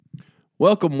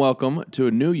Welcome to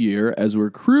a new year as we're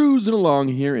cruising along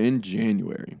here in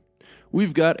January.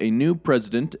 We've got a new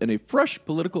president and a fresh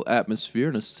political atmosphere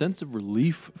and a sense of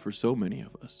relief for so many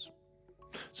of us.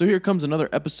 So here comes another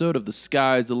episode of the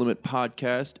Sky's the Limit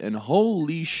podcast, and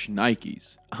holy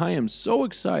shnikes, I am so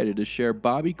excited to share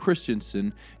Bobby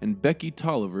Christensen and Becky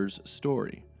Tolliver's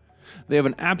story. They have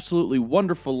an absolutely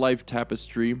wonderful life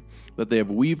tapestry that they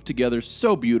have weaved together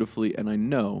so beautifully, and I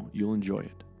know you'll enjoy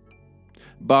it.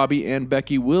 Bobby and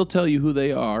Becky will tell you who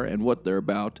they are and what they're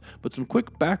about, but some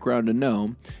quick background to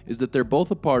know is that they're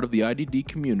both a part of the IDD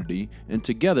community, and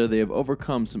together they have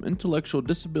overcome some intellectual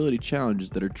disability challenges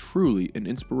that are truly an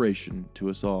inspiration to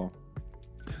us all.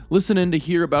 Listen in to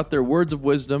hear about their words of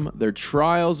wisdom, their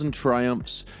trials and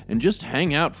triumphs, and just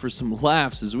hang out for some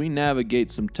laughs as we navigate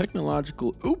some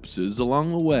technological oopses along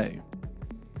the way.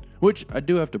 Which I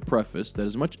do have to preface that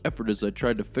as much effort as I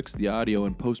tried to fix the audio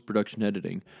and post-production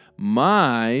editing,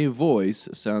 my voice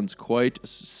sounds quite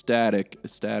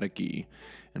staticky,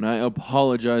 and I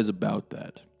apologize about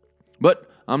that. But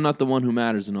I'm not the one who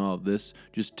matters in all of this.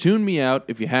 Just tune me out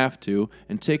if you have to,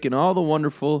 and take in all the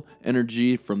wonderful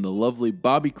energy from the lovely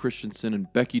Bobby Christensen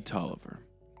and Becky Tolliver.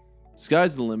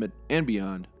 Sky's the limit and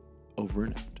beyond. Over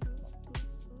and out.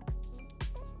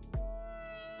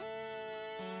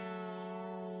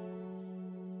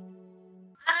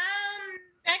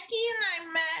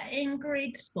 In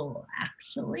grade school,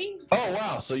 actually. Oh,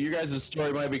 wow. So you guys'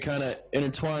 story might be kind of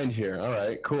intertwined here. All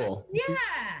right, cool. Yeah.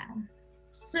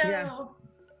 So,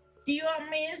 Do you want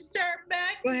me to start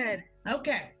back? Go ahead.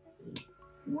 Okay.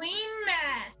 We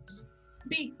met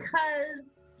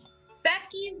because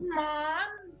Becky's mom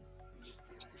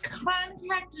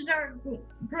contacted our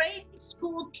grade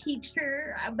school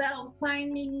teacher about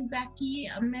finding Becky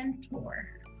a mentor.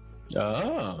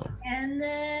 Oh. And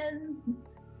then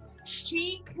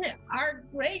our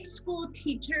grade school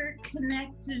teacher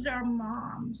connected our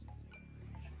moms,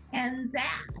 and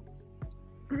that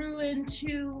grew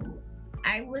into,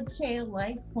 I would say, a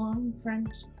lifelong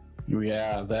friendship.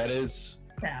 Yeah, that is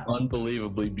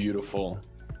unbelievably beautiful.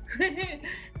 So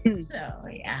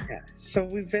yeah. So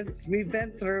we've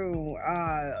been through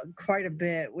quite a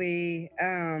bit. We've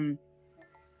done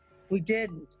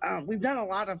a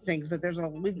lot of things, but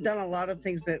we've done a lot of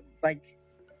things that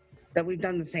we've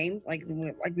done the same, like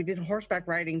we did horseback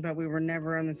riding, but we were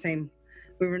never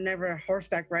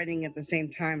horseback riding at the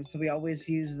same time. So we always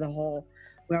used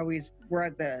we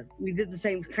did the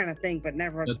same kind of thing, but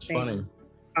never at the same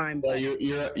time. Well,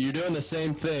 you're doing the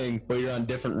same thing, but you're on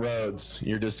different roads.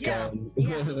 You're just going.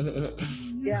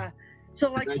 Yeah.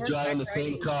 So you're driving the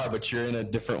same car, but you're in a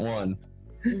different one.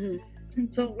 Mm-hmm.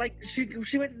 So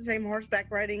she went to the same horseback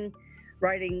riding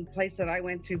place that I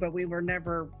went to, but we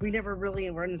never really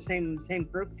were in the same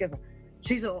group because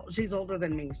she's older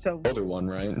than me. So older one,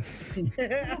 right?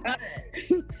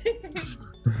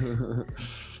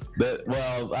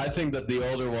 Well, I think that the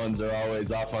older ones are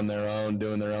always off on their own,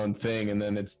 doing their own thing, and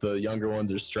then it's the younger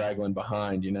ones are straggling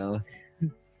behind, you know?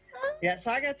 Yeah, so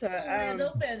I got to a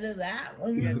little bit of that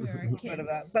when we were kids.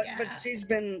 But she's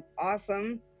been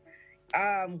awesome.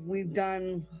 We've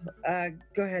done.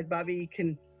 Go ahead, Bobby. You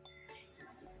can.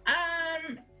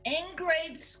 In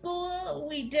grade school,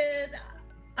 we did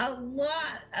a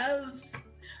lot of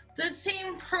the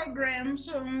same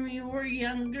programs when we were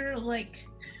younger, like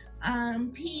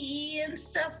PE and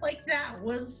stuff like that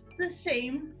was the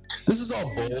same. This is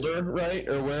all Boulder, right?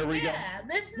 Or where we got? Yeah,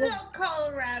 this is all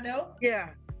Colorado. Yeah.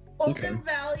 Boulder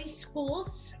Valley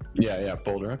Schools. Yeah,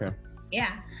 Boulder, okay.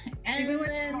 Yeah. And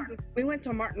we went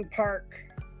to Martin Park.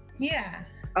 Yeah.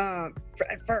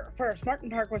 First, Martin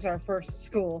Park was our first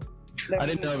school. I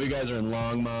didn't know if you guys are in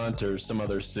Longmont or some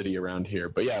other city around here,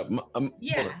 but yeah.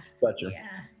 Gotcha.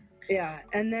 Yeah,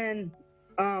 and then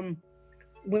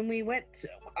when we went,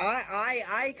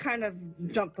 I kind of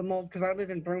jumped the mold because I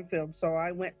live in Broomfield, so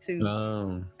I went to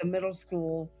the middle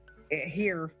school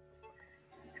here,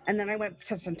 and then I went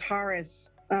to Centaurus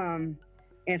in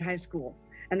high school,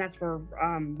 and that's where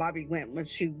Bobby went when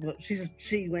she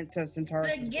went to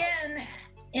Centaurus again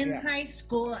in high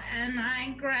school, and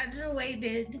I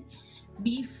graduated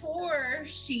before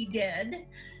she did.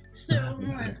 So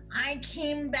when I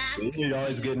came back, you're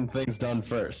always getting things done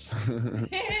first.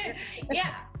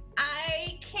 Yeah,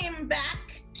 I came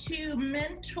back to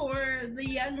mentor the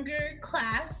younger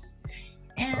class,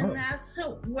 and that's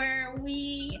where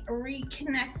we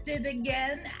reconnected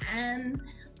again. And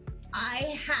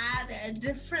I had a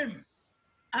different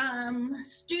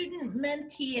student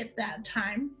mentee at that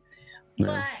time.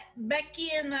 But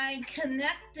Becky and I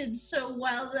connected so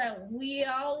well that we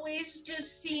always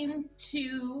just seemed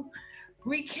to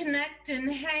reconnect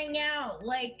and hang out.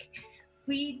 Like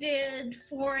we did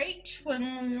 4-H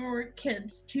when we were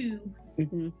kids too.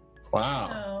 Mm-hmm. Wow.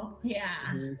 So yeah.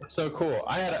 That's so cool.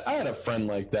 I had a friend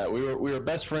like that. We were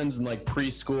best friends in like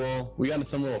preschool. We got into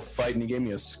some little fight and he gave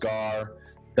me a scar.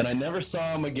 Then I never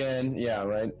saw him again. Yeah,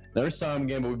 right. Never saw him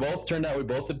again. But we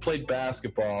both had played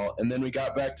basketball, and then we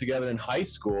got back together in high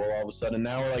school. All of a sudden,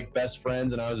 now we're like best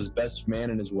friends, and I was his best man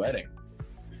in his wedding.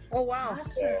 Oh wow.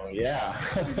 Awesome. So yeah.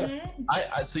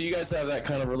 Mhm. So you guys have that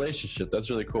kind of relationship. That's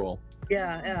really cool.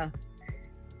 Yeah.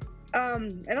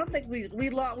 I don't think we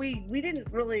didn't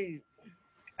really.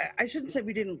 I shouldn't say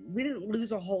we didn't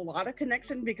lose a whole lot of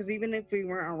connection, because even if we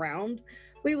weren't around,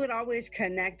 we would always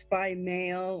connect by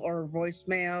mail or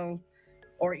voicemail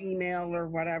or email or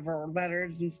whatever, or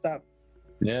letters and stuff.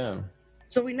 Yeah.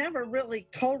 So we never really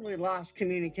totally lost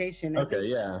communication. Okay.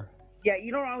 Yeah. Yeah,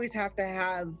 you don't always have to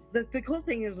have the cool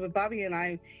thing is with Bobby and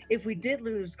I, if we did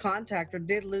lose contact or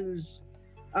did lose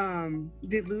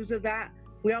of that,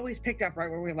 we always picked up right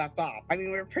where we left off. I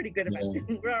mean, we're pretty good about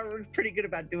we're pretty good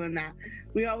about doing that.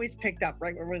 We always picked up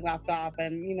right where we left off,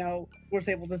 and was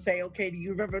able to say, okay, do you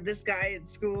remember this guy at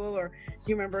school, or do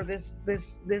you remember this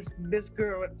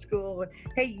girl at school?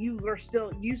 Hey, you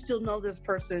still know this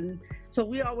person. So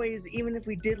we always, even if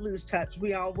we did lose touch,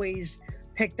 we always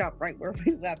picked up right where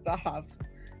we left off.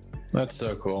 That's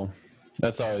so cool.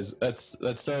 That's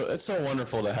so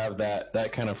wonderful to have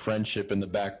that kind of friendship in the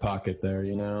back pocket there.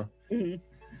 Mm-hmm.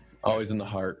 Always in the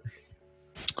heart.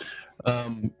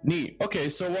 Neat. Okay,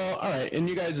 so all right, in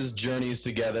you guys' journeys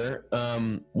together,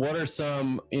 what are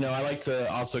some, I like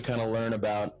to also kind of learn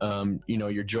about,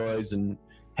 your joys and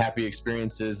happy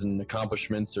experiences and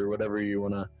accomplishments, or whatever you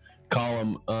want to call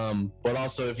them. But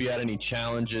also if you had any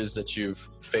challenges that you've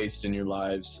faced in your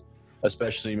lives,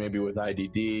 especially maybe with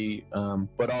IDD,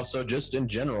 but also just in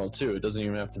general too. It doesn't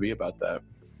even have to be about that.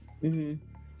 Mm-hmm.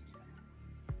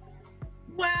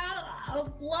 Well, a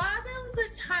lot of the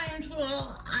times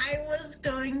while I was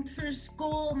going through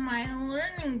school, my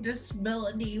learning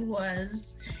disability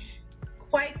was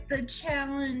quite the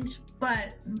challenge,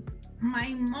 but my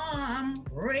mom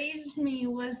raised me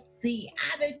with the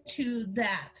attitude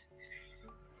that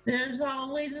there's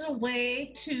always a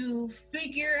way to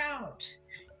figure out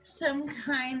some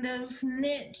kind of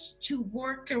niche to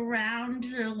work around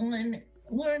your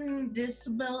learning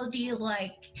disability.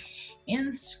 Like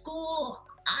in school,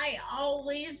 I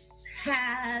always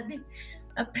had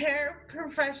a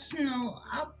paraprofessional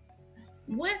up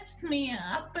with me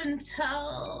up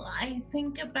until I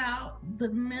think about the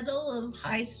middle of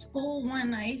high school,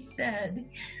 when I said,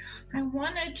 I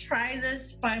want to try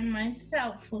this by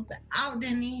myself without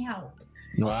any help.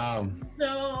 Wow.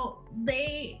 So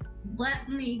they let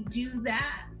me do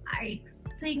that. I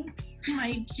think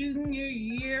my junior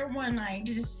year, when I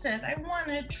just said, I want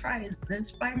to try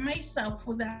this by myself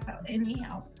without any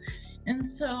help. And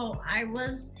so I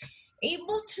was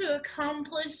able to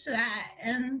accomplish that,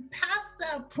 and past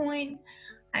that point,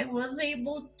 I was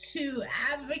able to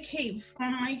advocate for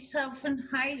myself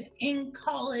in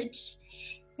college,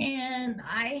 and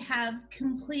I have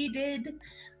completed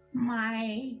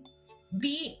my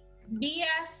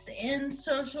BS in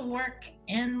social work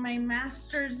and my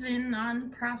master's in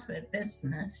nonprofit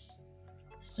business.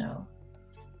 So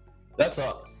that's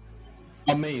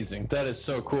amazing. That is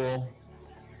so cool.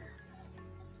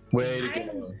 Way to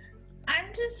go.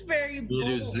 I'm just very bold. You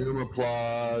do Zoom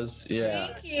applause. Yeah.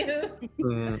 Thank you.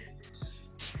 Mm-hmm.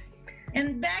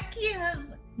 And Becky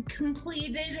has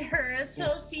completed her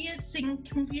associates in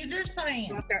computer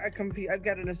science. I've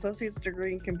got an associate's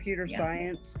degree in computer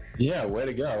science. Yeah, way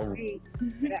to go.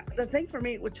 Yeah, the thing for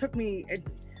me, what took me,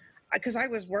 because I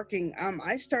was working,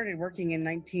 I started working in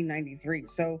 1993.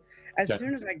 So as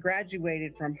soon as I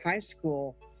graduated from high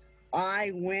school,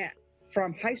 I went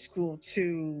from high school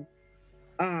to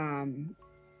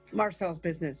Marcel's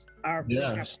business.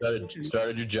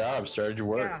 Started your job, started your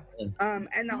work. Yeah.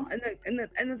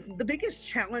 And the biggest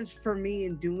challenge for me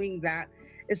in doing that,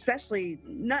 especially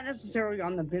not necessarily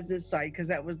on the business side, because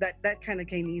that kind of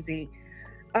came easy.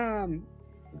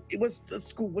 It was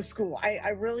school.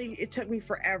 It took me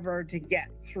forever to get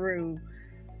through,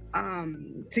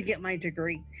 to get my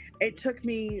degree. It took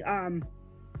me,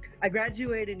 I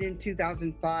graduated in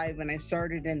 2005 and I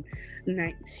started in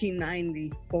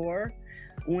 1994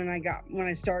 when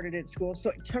I started at school.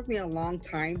 So it took me a long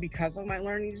time, because of my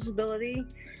learning disability,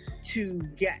 to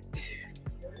get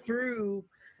through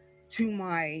to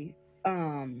my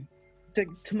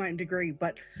to my degree.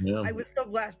 But I was so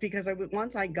blessed, because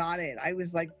once I got it, I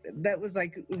was like, it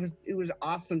was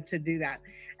awesome to do that.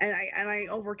 And I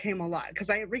overcame a lot,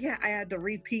 because I had to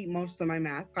repeat most of my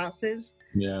math classes.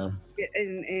 Yeah.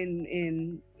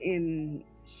 In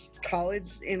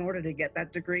college in order to get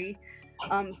that degree.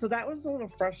 So that was a little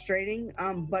frustrating.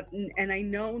 And I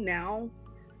know now,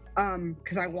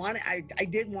 because I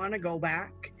did want to go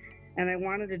back, and I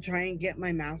wanted to try and get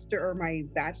my master or my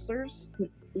bachelor's,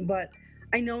 but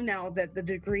I know now that the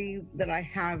degree that I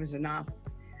have is enough.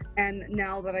 And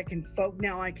now that I can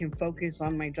focus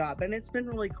on my job, and it's been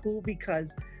really cool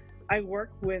because I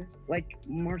work with, like,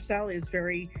 Marcel is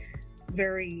very,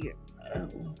 very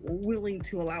willing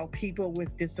to allow people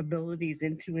with disabilities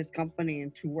into his company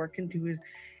and to work in his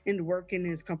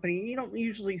company. You don't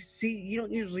usually see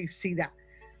that.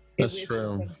 That's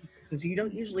true. Because you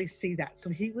don't usually see that. So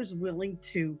he was willing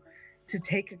to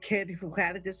take a kid who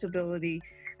had a disability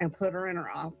and put her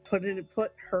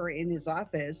in his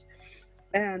office,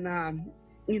 and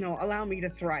allow me to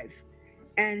thrive.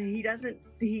 And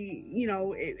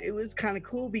it was kind of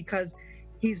cool because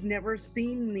he's never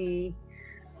seen me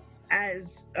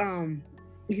as unable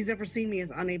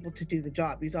to do the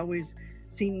job. He's always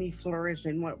seen me flourish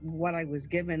in what I was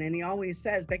given. And he always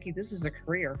says, Becky, this is a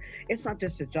career. It's not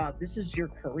just a job. This is your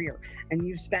career. And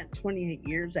you've spent 28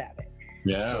 years at it.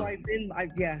 Yeah. So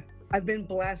I've been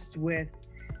blessed with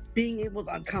being able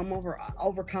to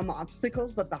overcome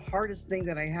obstacles. But the hardest thing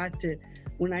that I had to,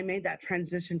 when I made that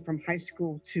transition from high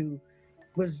school to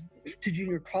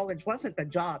junior college, wasn't the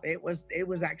job. It was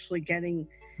actually getting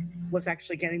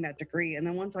that degree. And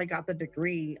then once I got the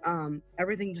degree,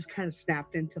 everything just kind of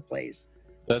snapped into place.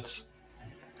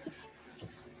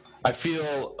 I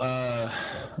feel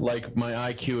like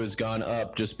my IQ has gone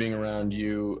up just being around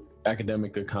you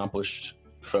academically accomplished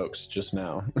folks just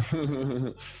now.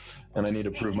 And I need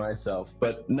to prove myself.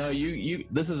 But no, you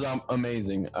this is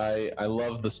amazing. I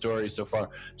love the story so far.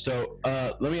 So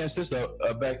let me ask this though,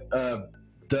 Beck,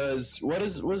 what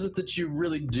is it that you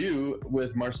really do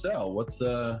with Marcel? What's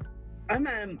I'm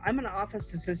an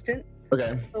office assistant.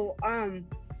 Okay. So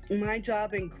my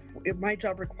job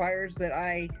requires that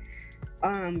I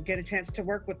get a chance to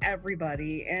work with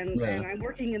everybody, and I'm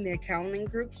working in the accounting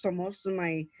group. So most of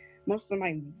my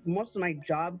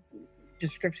job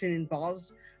description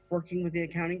involves working with the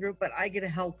accounting group, but I get to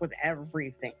help with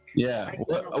everything. Yeah.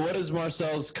 What is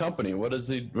Marcel's company? What is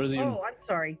he? Oh, I'm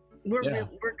sorry.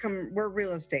 We're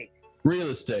real estate. Real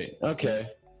estate. Okay.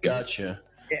 Gotcha.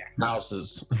 Yeah.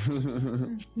 Houses.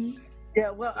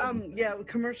 Yeah. Well,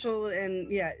 commercial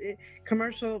and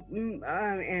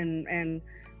and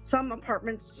some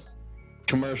apartments.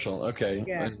 Commercial. Okay.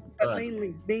 Yeah. But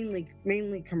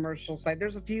mainly commercial side.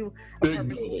 There's a few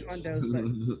apartments and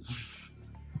condos.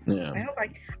 But yeah.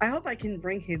 I hope I can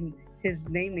bring his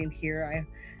name in here. I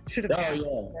should have.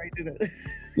 Before I did it.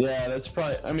 Yeah, that's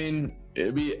probably. I mean,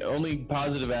 it'd be only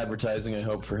positive advertising, I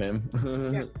hope, for him.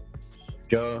 Yeah.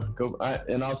 Go.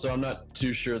 And also, I'm not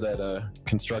too sure that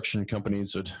construction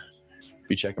companies would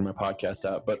be checking my podcast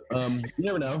out, but you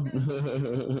never know.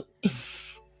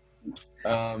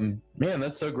 Man,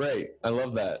 that's so great. I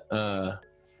love that.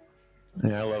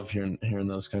 I love hearing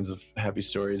those kinds of happy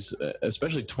stories,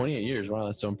 especially 28 years. Wow,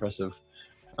 that's so impressive.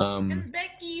 And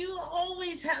Becky, you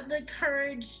always had the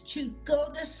courage to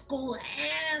go to school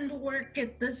and work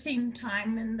at the same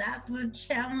time, and that's a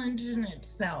challenge in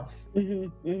itself.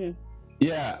 Mm-hmm, mm-hmm.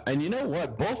 Yeah, and you know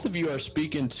what? Both of you are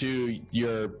speaking to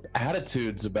your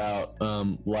attitudes about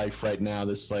life right now.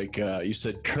 This, like, you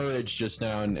said courage just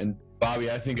now, and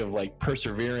Bobby, I think of like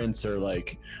perseverance or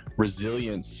like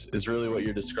resilience is really what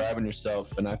you're describing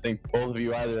yourself. And I think both of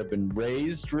you either have been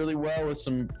raised really well with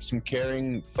some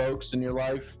caring folks in your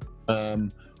life,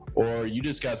 or you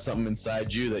just got something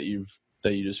inside you that you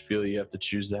just feel you have to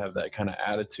choose to have that kind of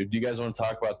attitude. Do you guys want to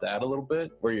talk about that a little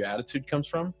bit? Where your attitude comes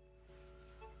from?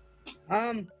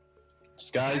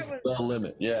 Sky's the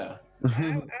limit. Yeah.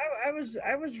 I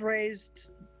was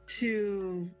raised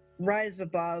to rise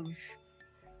above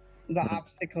the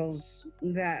obstacles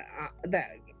that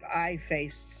I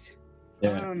faced.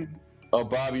 Yeah. Oh,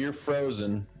 Bob, you're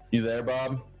frozen. You there,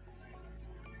 Bob?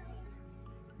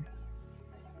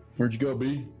 Where'd you go,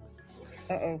 B?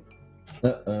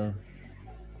 Uh-oh.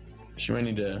 She might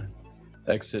need to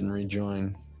exit and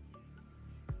rejoin.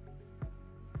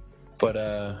 But,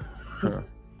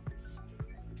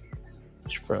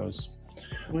 she froze.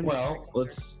 Well, why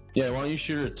don't you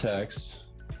shoot her a text?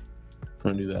 I'm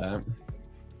gonna do that.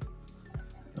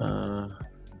 I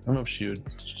don't know if she would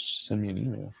send me an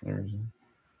email for some reason.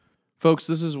 Folks,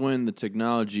 this is when the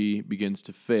technology begins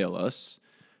to fail us,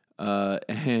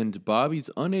 and Bobby's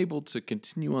unable to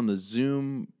continue on the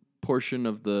Zoom portion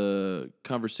of the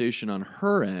conversation on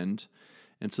her end,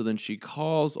 and so then she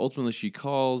calls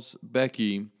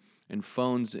Becky and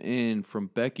phones in from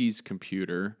Becky's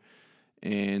computer,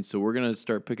 and so we're going to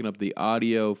start picking up the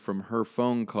audio from her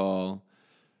phone call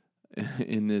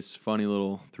in this funny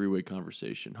little three-way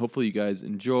conversation. Hopefully you guys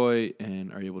enjoy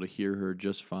and are able to hear her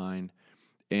just fine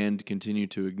and continue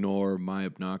to ignore my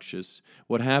obnoxious.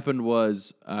 What happened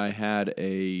was I had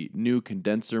a new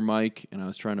condenser mic and I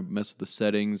was trying to mess with the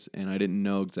settings and I didn't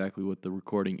know exactly what the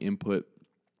recording input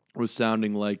was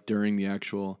sounding like during the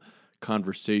actual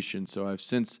conversation. So I've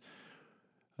since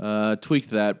tweaked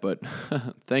that, but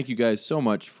thank you guys so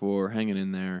much for hanging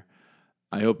in there.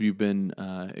 I hope you've been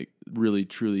really,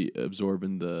 truly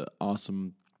absorbing the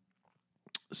awesome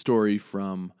story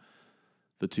from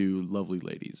the two lovely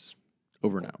ladies.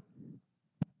 Over and out.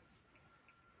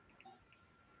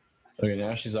 Okay,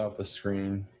 now she's off the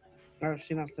screen. Oh,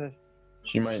 she must have.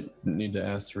 She might need to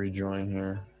ask to rejoin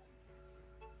here.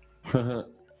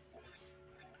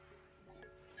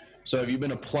 So have you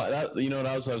been applying? You know what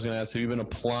else I was going to ask? Have you been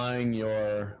applying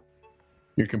your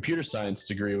computer science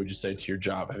degree? Would you say to your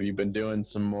job? Have you been doing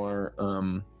some more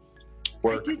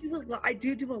work? I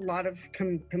do a lot of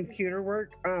computer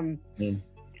work.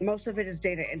 Most of it is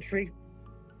data entry.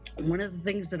 One of the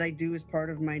things that I do as part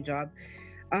of my job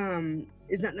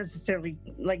is not necessarily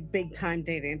like big time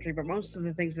data entry, but most of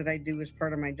the things that I do as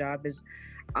part of my job is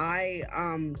I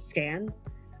scan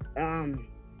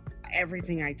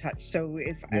everything I touch. So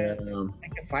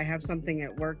if I have something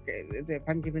at work, if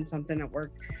I'm given something at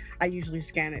work, I usually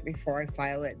scan it before I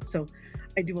file it. So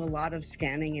I do a lot of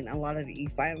scanning and a lot of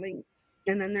e-filing,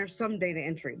 and then there's some data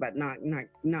entry, but not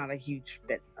a huge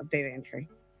bit of data entry.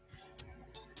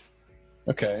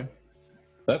 Okay,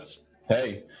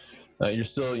 you're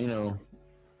still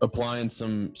applying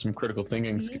some critical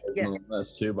thinking skills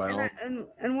nonetheless too.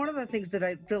 And one of the things that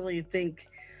I really think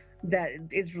that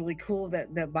is really cool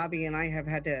that Bobby and I have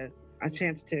had a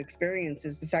chance to experience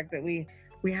is the fact that we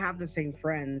have the same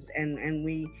friends and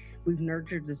we've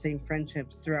nurtured the same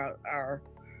friendships throughout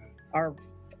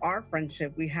our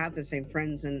friendship. We have the same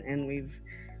friends and we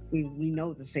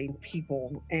know the same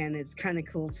people, and it's kind of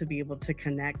cool to be able to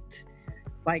connect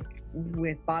like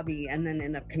with Bobby and then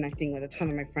end up connecting with a ton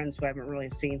of my friends who I haven't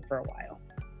really seen for a while.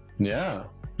 Yeah,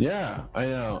 I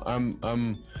know.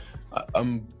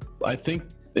 I think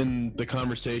in the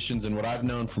conversations and what I've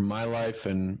known from my life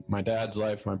and my dad's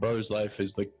life, my brother's life,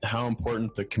 is like how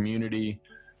important the community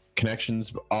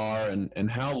connections are and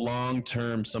how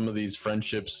long-term some of these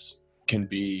friendships can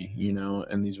be,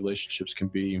 and these relationships can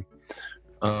be.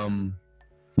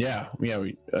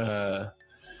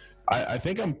 I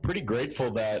think I'm pretty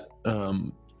grateful that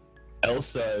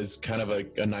Elsa is kind of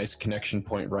a nice connection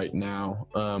point right now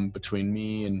between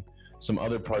me and some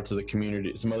other parts of the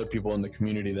community, some other people in the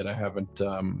community that I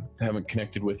haven't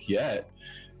connected with yet.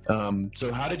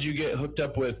 So how did you get hooked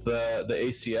up with the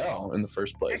ACL in the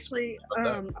first place? Actually,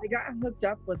 I got hooked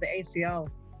up with the ACL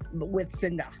with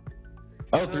Cinda.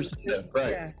 Oh, through Cinda,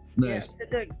 right? Yeah, nice.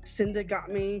 Yeah, Cinda got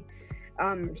me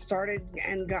started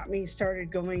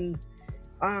going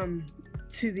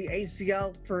to the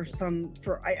ACL for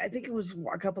I think it was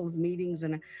a couple of meetings,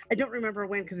 and I don't remember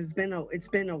when because it's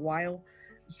been a while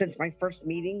since my first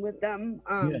meeting with them.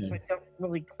 So I don't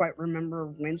really quite remember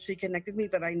when she connected me,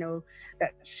 but I know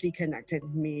that she connected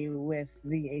me with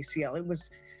the ACL. It was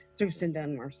through Cinda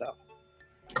and Marcel.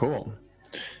 Cool.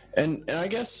 And I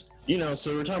guess,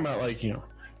 so we're talking about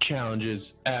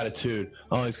challenges, attitude,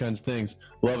 all these kinds of things.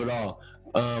 Love it all.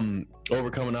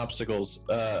 Overcoming obstacles.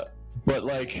 But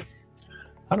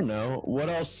I don't know, what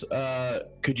else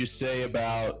could you say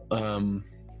about, or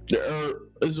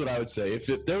this is what I would say,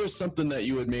 if there was something that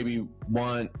you would maybe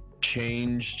want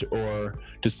changed or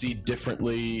to see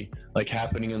differently,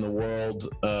 happening in the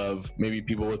world of maybe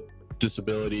people with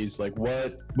disabilities,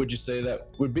 what would you say that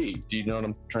would be? Do you know what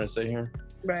I'm trying to say here?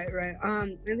 Right.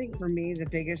 I think for me, the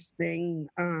biggest thing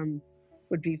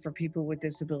would be for people with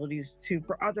disabilities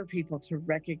for other people to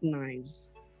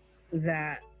recognize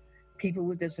that people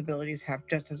with disabilities have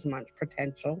just as much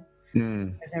potential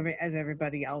as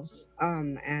everybody else,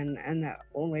 and that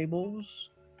labels,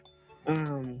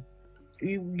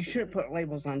 you shouldn't put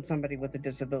labels on somebody with a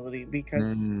disability,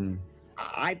 because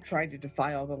I've tried to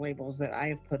defy all the labels that I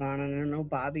have put on, and I know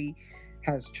Bobby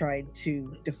has tried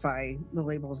to defy the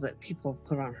labels that people have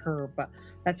put on her. But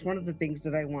that's one of the things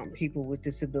that I want people with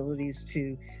disabilities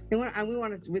to. I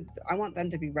want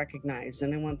them to be recognized,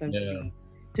 and I want them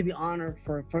to be honored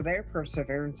for their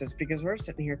perseverances, because we're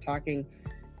sitting here talking.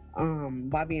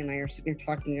 Bobby and I are sitting here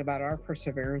talking about our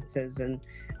perseverances and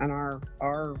our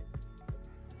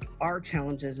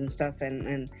challenges and stuff,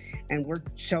 and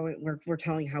we're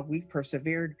telling how we've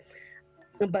persevered.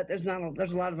 but there's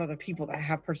a lot of other people that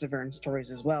have perseverance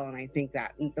stories as well, and I think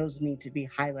that those need to be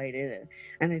highlighted,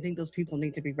 and I think those people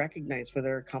need to be recognized for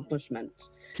their accomplishments.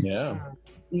 Yeah.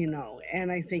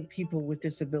 And I think people with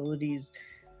disabilities,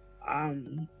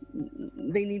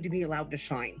 they need to be allowed to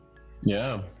shine.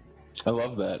 Yeah, I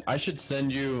love that. I should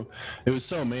send you. It was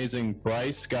so amazing.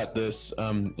 Bryce got this,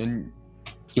 and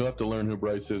you'll have to learn who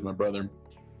Bryce is, my brother.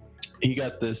 He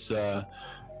got this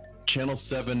Channel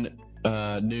 7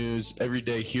 News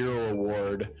Everyday Hero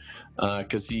Award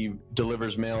because he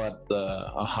delivers mail at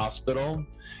a hospital,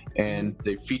 and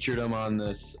they featured him on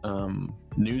this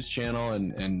news channel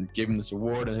and gave him this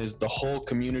award, and the whole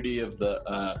community of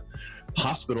the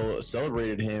hospital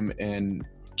celebrated him and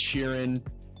cheering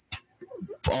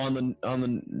on the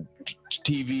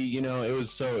TV. It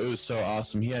was so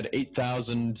awesome. He had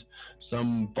 8,000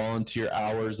 some volunteer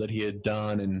hours that he had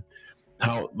done, and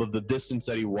how the distance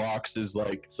that he walks is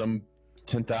like some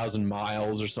 10,000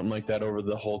 miles or something like that over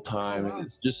the whole time. Wow.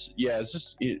 It's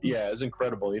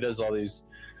incredible. He does all these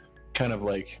kind of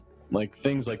like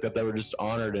things like that were just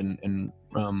honored and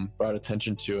brought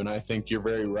attention to. And I think you're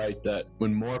very right that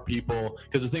when more people,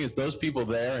 because the thing is, those people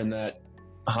there in that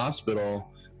hospital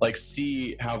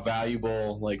see how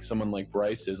valuable someone like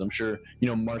Bryce is. I'm sure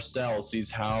Marcel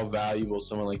sees how valuable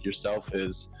someone like yourself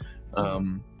is.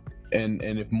 And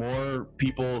if more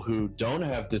people who don't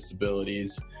have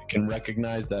disabilities can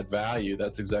recognize that value,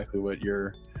 that's exactly what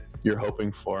you're hoping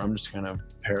for. I'm just kind of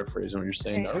paraphrasing what you're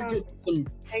saying.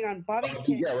 Hang on, Bobby.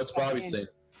 Yeah, what's Bobby saying?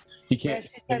 He can't.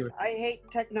 Yeah, she says, I hate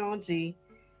technology.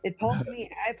 It pulled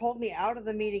me out of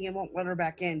the meeting and won't let her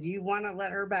back in. Do you want to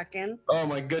let her back in? Oh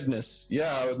my goodness.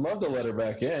 Yeah, I would love to let her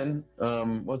back in.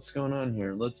 What's going on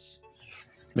here? Let's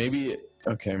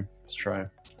try.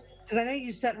 Because I know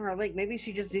you sent her a link. Maybe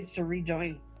she just needs to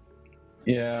rejoin.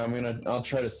 Yeah, I'll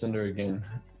try to send her again.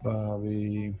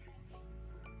 Bobby.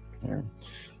 Here.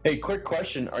 Hey, quick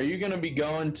question. Are you going to be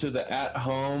going to the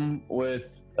at-home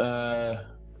with the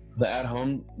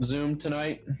at-home Zoom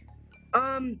tonight?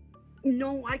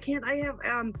 No, I can't. I have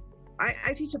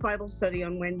I teach a Bible study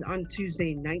on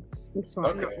Tuesday nights, so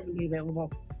I'm not going to be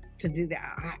available to do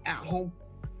that at home.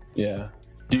 Yeah.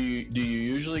 Do you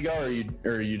usually go,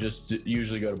 or you just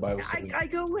usually go to Bible study? I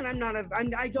go when I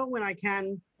go when I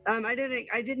can. I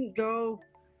didn't go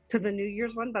to the New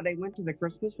Year's one, but I went to the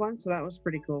Christmas one, so that was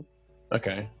pretty cool.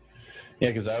 Okay. Yeah,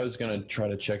 because I was gonna try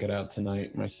to check it out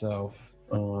tonight myself.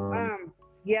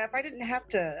 Yeah, if I didn't have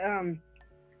to,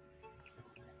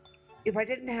 if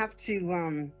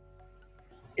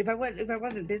I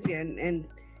wasn't busy and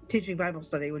teaching Bible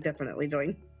study, I would definitely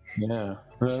join. Yeah.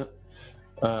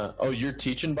 You're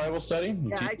teaching Bible study?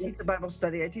 I teach a Bible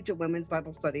study. I teach a women's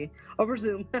Bible study over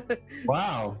Zoom.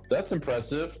 Wow, that's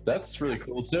impressive. That's really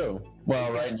cool too.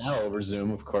 Well, right now over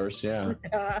Zoom, of course. Yeah.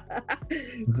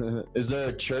 Is there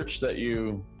a church that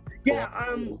you?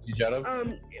 Yeah. Teach out of?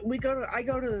 Me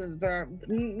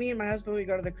and my husband, we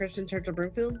go to the Christian Church of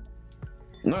Broomfield.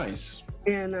 Nice.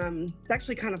 And it's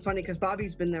actually kind of funny because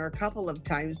Bobby's been there a couple of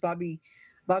times.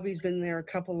 Bobby's been there a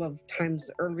couple of times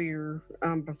earlier,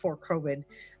 before COVID.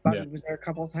 Bobby was there a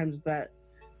couple of times, but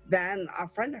then a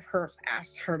friend of hers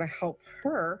asked her to help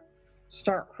her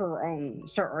start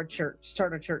a church.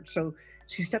 So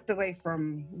she stepped away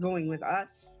from going with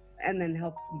us, and then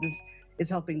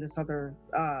helping this other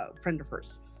friend of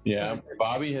hers. Yeah,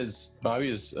 Bobby has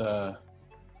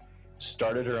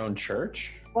started her own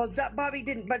church. Well, Bobby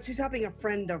didn't, but she's helping a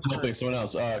friend of hers. Helping someone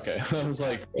else. Oh, okay. I was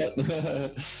like, what?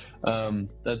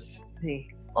 That's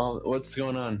all. What's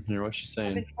going on here? What's she saying?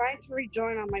 I've been trying to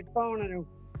rejoin on my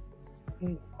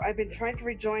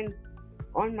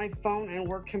phone, and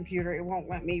work computer. It won't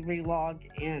let me relog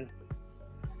in.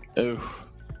 Oof.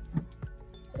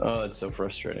 Oh, that's so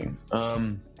frustrating.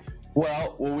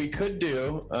 Well, what we could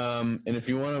do, and if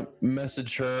you want to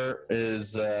message her,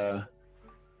 is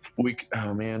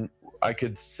I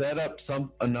could set up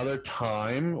another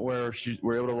time where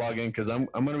we're able to log in, because I'm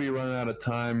going to be running out of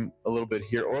time a little bit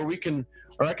here, or I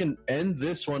can end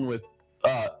this one with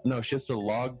no, she has to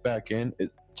log back in.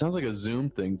 It sounds like a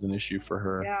Zoom thing's an issue for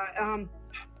her. Yeah.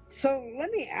 So let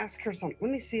me ask her something.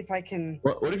 Let me see if I can.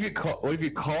 What if you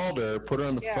called her, put her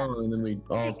on the phone, and then we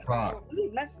all talk?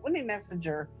 Let me message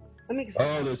her.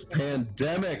 This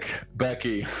pandemic,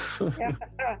 Becky. Yeah,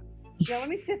 let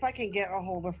me see if I can get a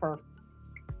hold of her.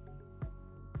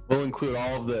 We'll include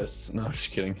all of this. No, I'm just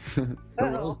kidding.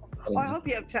 Well, I hope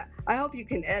you have I hope you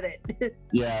can edit.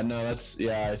 Yeah, no,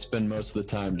 I spend most of the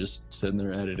time just sitting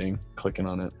there editing, clicking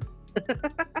on it.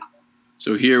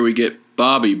 So here we get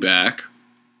Bobby back.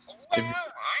 Well,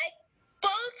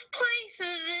 both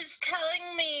places is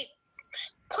telling me,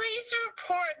 please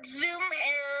report Zoom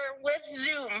error with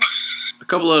Zoom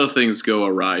couple other things go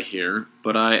awry here,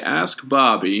 but I ask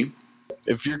Bobby.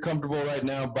 If you're comfortable right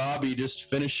now, Bobby, just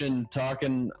finishing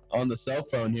talking on the cell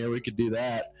phone here, we could do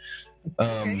that.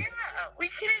 Yeah, we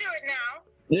can do it now.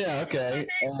 Yeah, okay.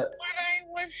 What I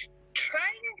was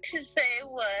trying to say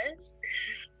was,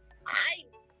 I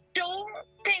don't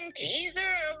think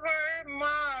either of our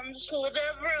moms would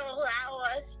ever allow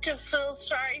us to feel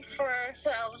sorry for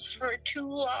ourselves for too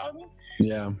long.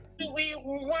 Yeah. We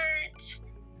weren't,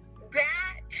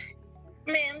 that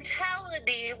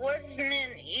mentality wasn't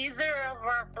in either of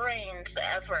our brains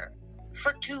ever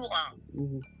for too long.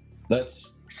 Mm-hmm.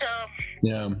 That's, so,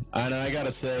 yeah. And I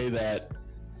gotta say that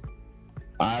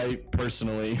I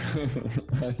personally,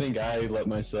 I think I let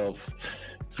myself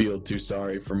feel too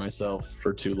sorry for myself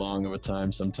for too long of a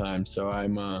time sometimes. So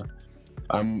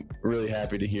I'm really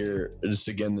happy to hear just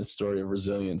again this story of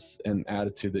resilience and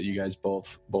attitude that you guys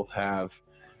both have.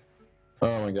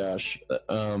 Oh my gosh.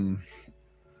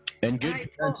 And good.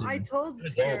 I told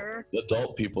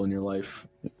adult people in your life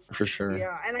for sure.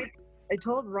 Yeah, and I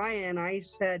told Ryan, I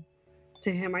said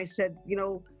to him, I said, you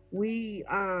know, we've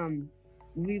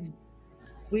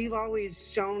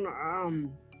always shown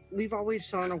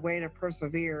a way to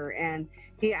persevere. And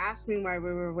he asked me while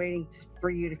we were waiting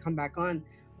for you to come back on,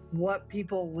 what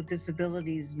people with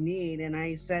disabilities need, and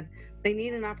I said they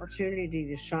need an opportunity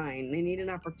to shine. They need an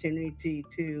opportunity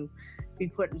to be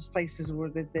put in places where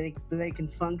they can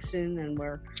function and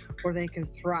where they can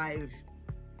thrive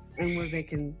and where they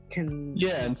can.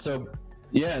 And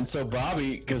so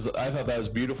Bobby, because I thought that was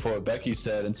beautiful what Becky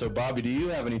said, and so Bobby, do you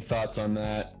have any thoughts on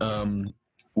that?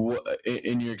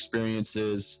 In your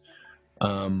experiences,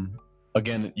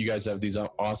 again, you guys have these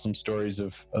awesome stories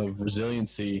of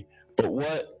resiliency, but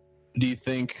what do you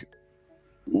think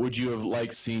would you have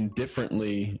liked seen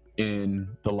differently in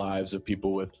the lives of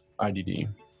people with IDD?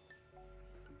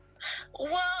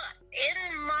 Well,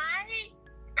 in my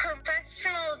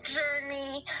professional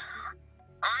journey,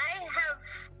 I have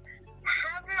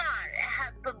not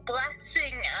had the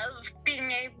blessing of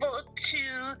being able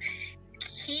to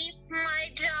keep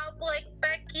my job like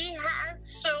Becky has,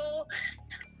 so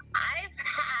I've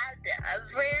had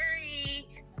a very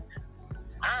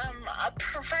a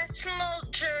professional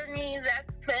journey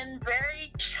that's been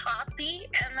very choppy,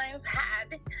 and I've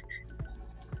had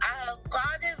a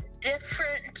lot of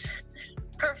different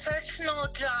professional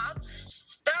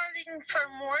jobs, starting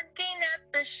from working at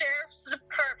the sheriff's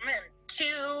department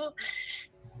to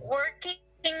working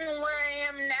where I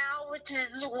am now, which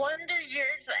is Wonder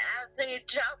Years as a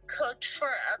job coach for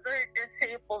other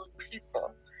disabled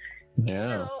people.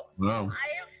 Yeah. So wow. I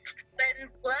have been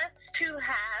blessed to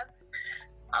have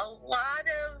a lot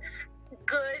of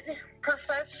good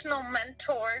professional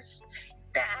mentors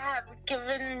that have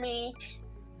given me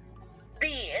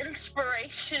the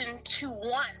inspiration to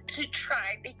want to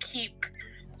try to keep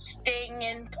staying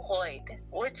employed,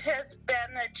 which has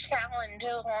been a challenge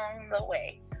along the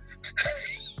way.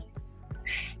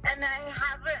 And I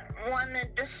haven't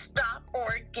wanted to stop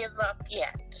or give up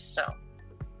yet, so.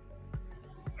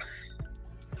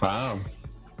 Wow.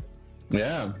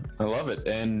 Yeah, I love it.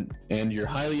 And you're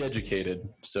highly educated,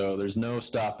 so there's no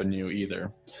stopping you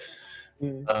either.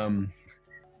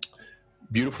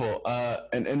 Beautiful.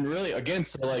 And really, again,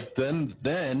 so like then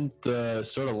the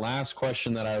sort of last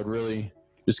question that I would really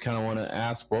just kind of want to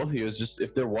ask both of you is just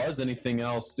if there was anything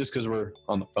else, just because we're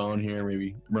on the phone here,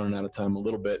 maybe running out of time a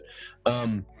little bit,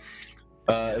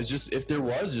 is just if there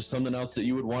was just something else that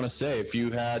you would want to say, if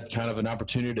you had kind of an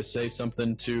opportunity to say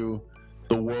something to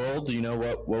the world, you know,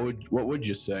 what would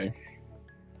you say?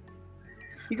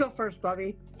 You go first,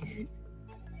 Bobby.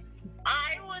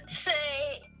 I would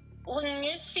say when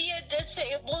you see a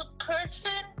disabled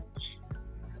person,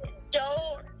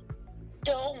 don't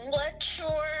let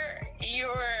your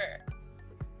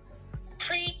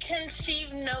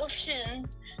preconceived notion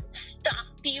stop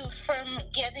you from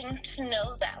getting to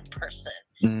know that person.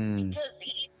 Because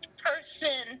each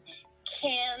person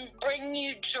can bring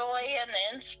you joy and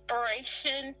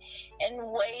inspiration in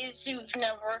ways you've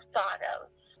never thought of.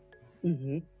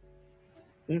 Mm-hmm.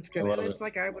 That's good. And it's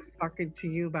like I was talking to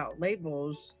you about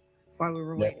labels while we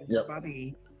were waiting for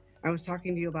Bobby. I was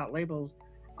talking to you about labels.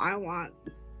 I want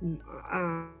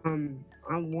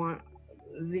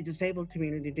the disabled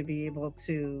community to be able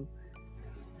to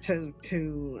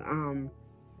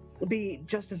be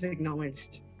just as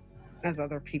acknowledged as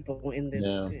other people in this,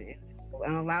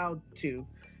 and allowed to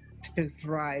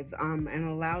thrive, and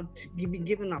allowed to be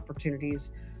given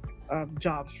opportunities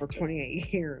jobs for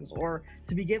 28 years, or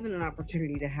to be given an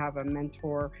opportunity to have a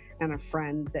mentor and a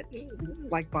friend that,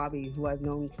 like Bobby, who I've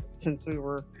known since we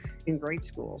were in grade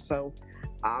school. So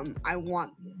I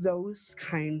want those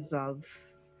kinds of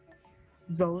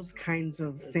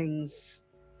things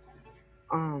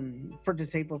for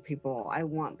disabled people. I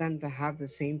want them to have the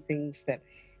same things that,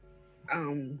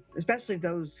 especially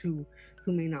those who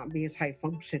may not be as high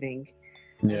functioning.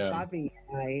 Yeah. Bobby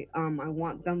and I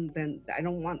want them. Then I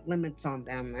don't want limits on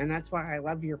them, and that's why I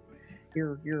love your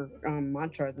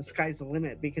mantra, "The sky's the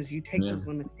limit," because you take those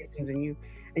limitations and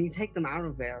you take them out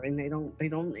of there, and they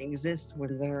don't exist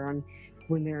when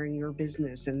they're in your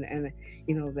business, and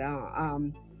you know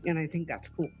and I think that's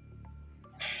cool.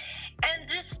 And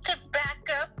just to back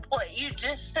up what you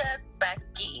just said,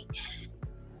 Becky,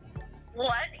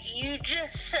 what you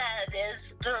just said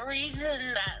is the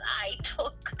reason that I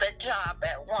took the job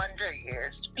at Wonder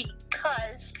Years,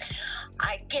 because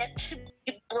I get to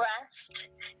be blessed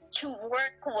to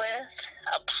work with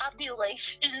a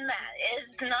population that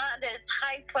is not as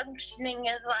high functioning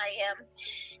as I am,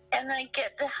 and I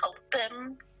get to help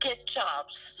them get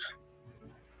jobs.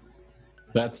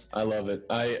 I love it.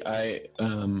 I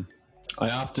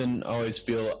often always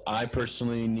feel I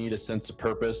personally need a sense of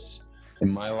purpose in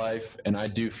my life, and I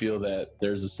do feel that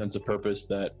there's a sense of purpose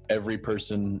that every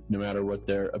person, no matter what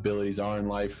their abilities are in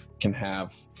life, can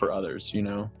have for others, you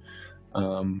know.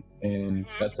 And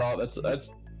that's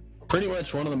pretty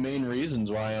much one of the main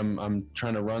reasons why I'm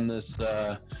trying to run this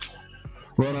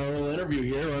run our little interview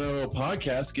here, run our little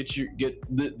podcast,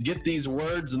 get these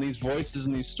words and these voices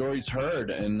and these stories heard,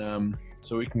 and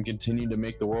so we can continue to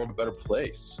make the world a better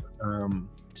place.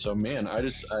 So man, I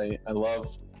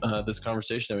love this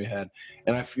conversation that we had,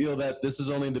 and I feel that this is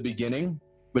only the beginning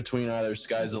between either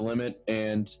Sky's the Limit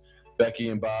and Becky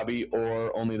and Bobby,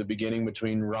 or only the beginning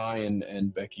between Ryan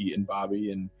and Becky and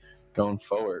Bobby, and going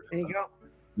forward. There you go.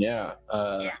 Yeah.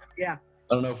 Yeah.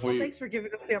 I don't know if thanks for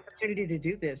giving us the opportunity to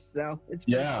do this, though. It's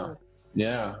cool.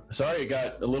 Yeah. Sorry it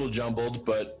got a little jumbled,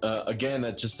 but again,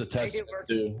 that's just a testament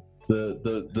to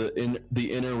the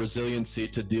inner resiliency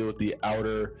to deal with the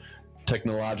outer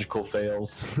technological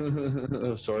fails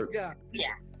of sorts.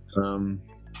 Yeah.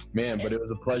 Man, but it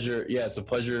was a pleasure. Yeah, it's a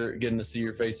pleasure getting to see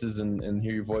your faces and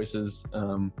hear your voices.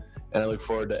 And I look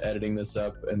forward to editing this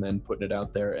up and then putting it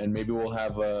out there. And maybe we'll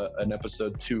have an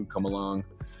episode 2 come along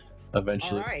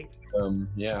eventually. All right.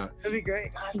 Yeah. That'd be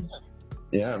great.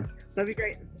 Yeah. That'd be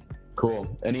great.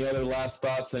 Cool. Any other last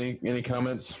thoughts? Any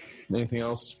comments? Anything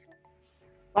else?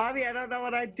 Bobby, I don't know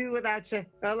what I'd do without you.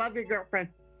 I love your girlfriend.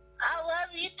 I love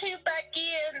you too, Becky,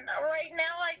 and right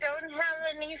now I don't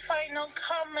have any final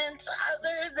comments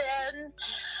other than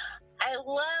I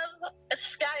love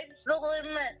Sky's the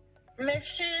Limit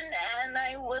mission, and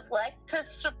I would like to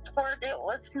support it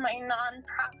with my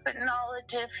nonprofit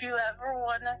knowledge if you ever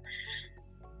want to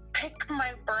pick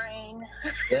my brain.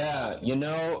 Yeah, you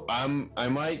know, I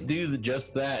might do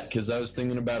just that, because I was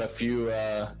thinking about a few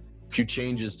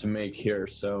changes to make here,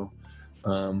 so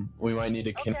we might need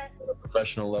to connect at a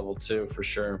professional level too, for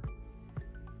sure.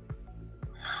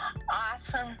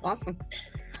 Awesome.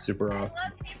 Super awesome. I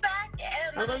love you back,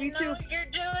 and I love you too. You're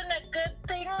doing a good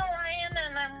thing, Ryan,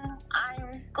 and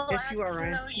I'm glad to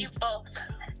know you both.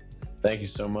 Thank you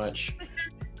so much.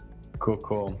 Cool.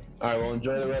 All right, well,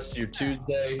 enjoy the rest of your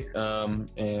Tuesday,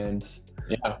 and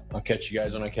yeah, I'll catch you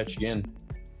guys when I catch you again.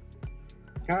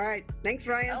 All right, thanks,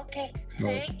 Ryan. Okay,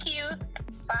 thank you.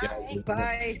 Bye.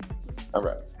 Bye. All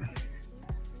right.